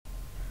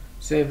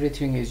So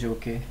everything is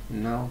okay.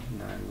 Now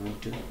I'm going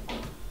to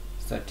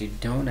shut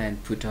it down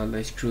and put all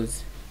the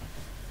screws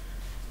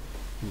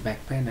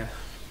back panel.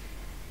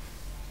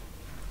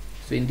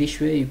 So in this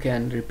way you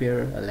can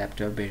repair a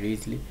laptop very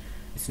easily.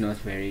 It's not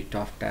very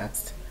tough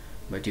task,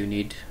 but you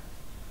need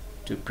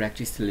to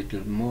practice a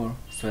little more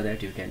so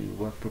that you can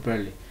work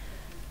properly.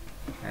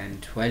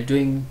 And while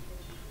doing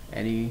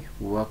any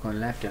work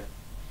on laptop,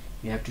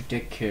 you have to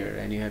take care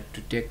and you have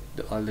to take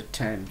all the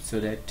time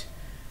so that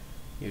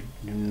you're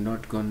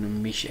not gonna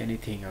miss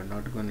anything or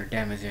not gonna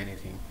damage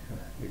anything.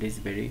 It is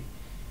very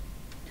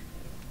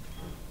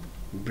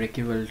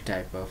breakable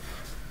type of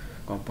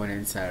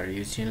components are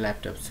used in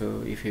laptops,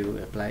 so if you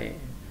apply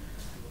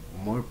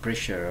more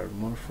pressure or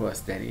more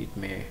force, then it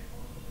may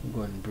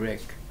go and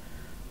break.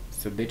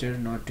 So better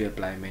not to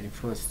apply many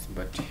force,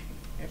 but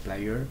apply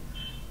your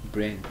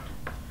brain.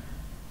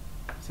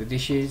 So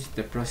this is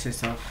the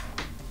process of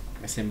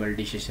assemble,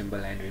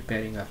 disassemble and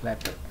repairing of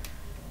laptop.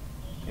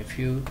 If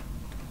you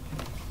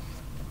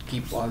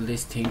keep all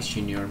these things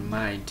in your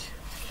mind,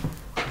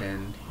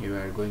 then you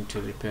are going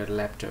to repair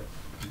laptop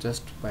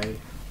just by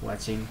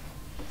watching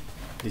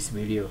this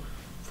video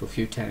for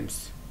few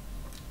times.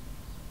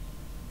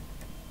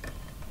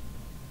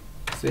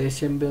 So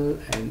assembly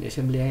and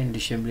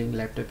disassembling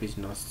laptop is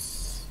not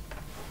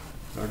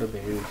a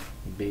very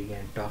big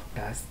and tough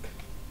task.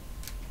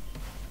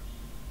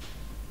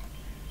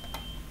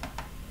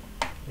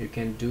 You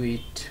can do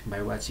it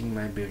by watching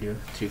my video,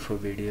 3-4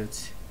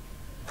 videos.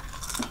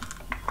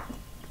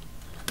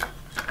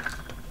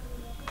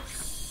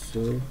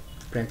 So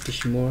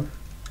practice more,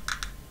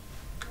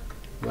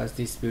 watch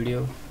this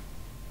video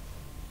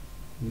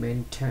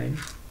many times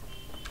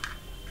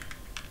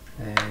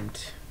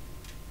and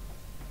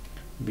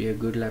be a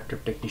good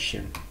laptop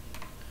technician.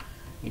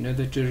 In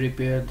order to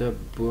repair the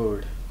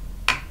board,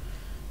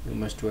 you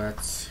must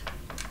watch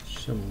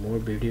some more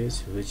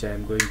videos which I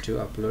am going to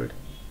upload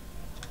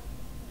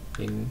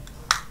in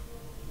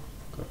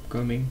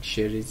upcoming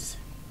series.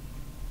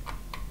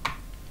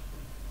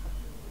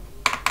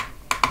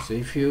 So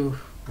if you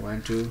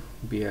want to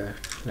be a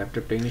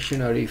laptop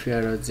technician, or if you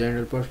are a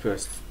general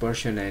purpose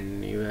person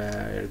and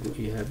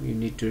you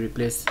need to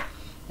replace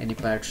any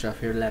parts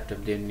of your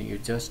laptop, then you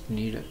just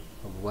need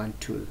one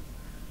tool.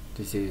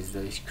 This is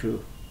the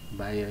screw.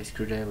 Buy a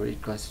screwdriver.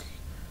 It costs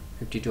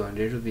 50 to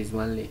 100 rupees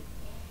only,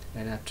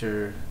 and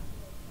after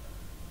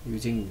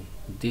using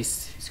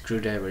this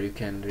screwdriver you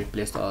can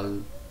replace all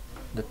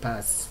the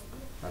parts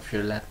of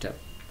your laptop.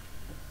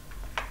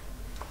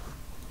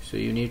 So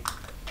you need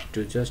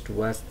to just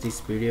watch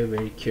this video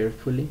very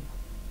carefully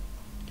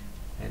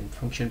and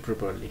function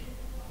properly,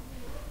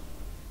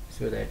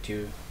 so that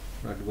you're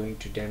not going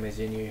to damage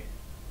any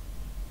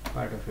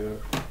part of your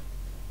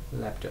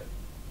laptop.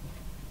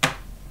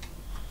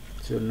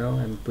 So now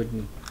I'm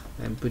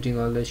putting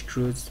all the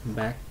screws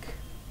back.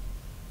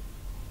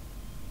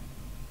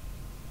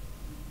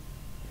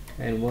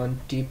 And one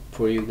tip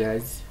for you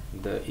guys,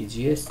 the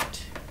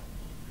easiest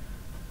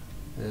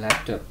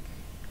laptop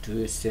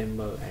to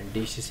assemble and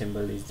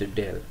disassemble is the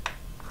Dell.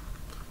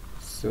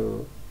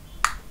 So,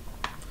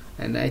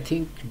 and I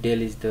think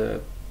Dell is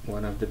the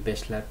one of the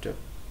best laptop.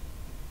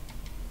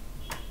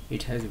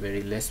 It has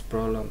very less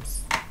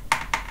problems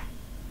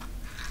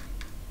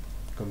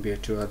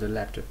compared to other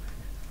laptop,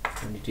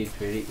 and it is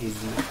very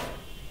easy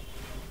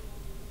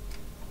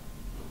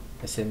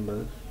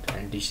assembled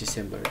and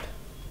disassembled.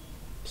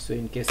 So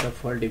in case of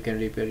fault, you can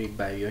repair it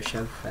by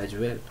yourself as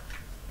well.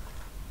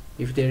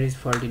 If there is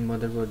fault in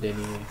motherboard, then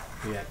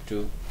you have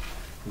to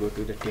go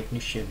to the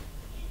technician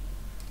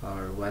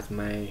or watch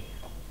my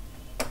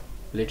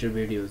later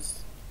videos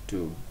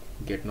to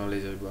get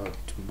knowledge about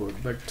board.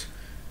 But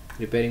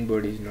repairing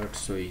board is not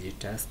so easy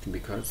task,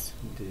 because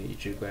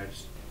it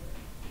requires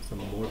some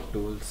more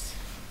tools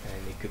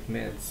and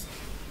equipments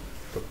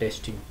for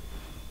testing.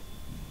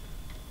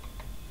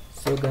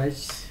 So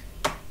guys,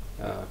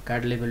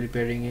 card level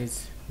repairing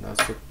is not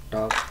so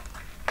tough.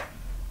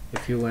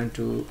 If you want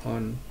to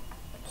earn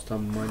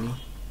some money,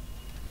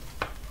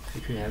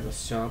 if you have a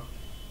shop,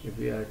 if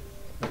you are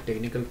a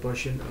technical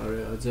person or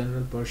a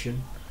general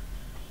person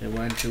and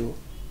want to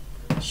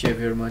save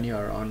your money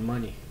or earn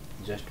money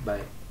just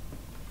by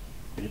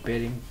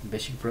repairing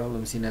basic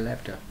problems in a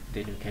laptop,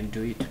 then you can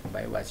do it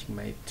by watching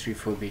my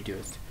 3-4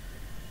 videos.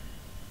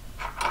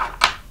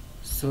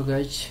 So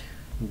guys,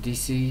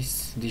 this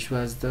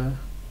was the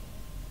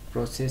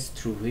process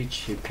through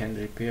which you can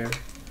repair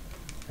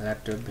a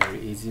laptop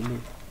very easily.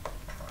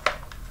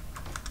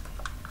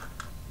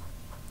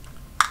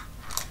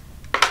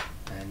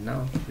 And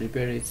now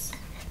repair is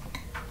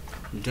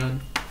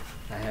done.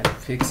 I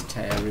have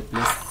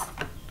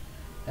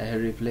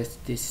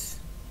replaced this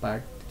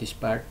part. This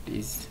part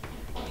is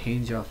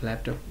hinge of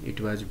laptop. It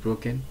was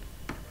broken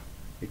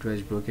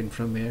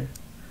from here.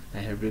 I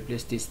have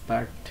replaced this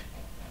part,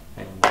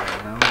 and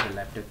now the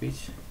laptop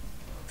is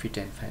fit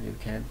and fine. You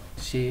can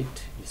see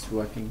it's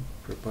working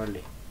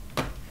properly.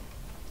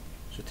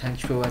 So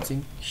thanks for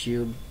watching. See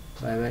you.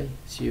 Bye bye.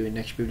 See you in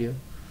next video.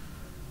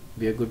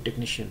 be a good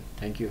technician.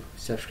 Thank you.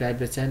 Subscribe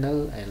the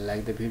channel and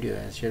like the video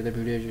and share the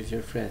video with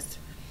your friends.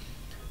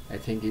 I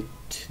think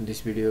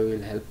this video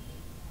will help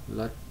a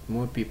lot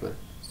more people.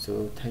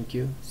 So thank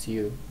you. See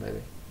you. Bye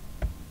bye.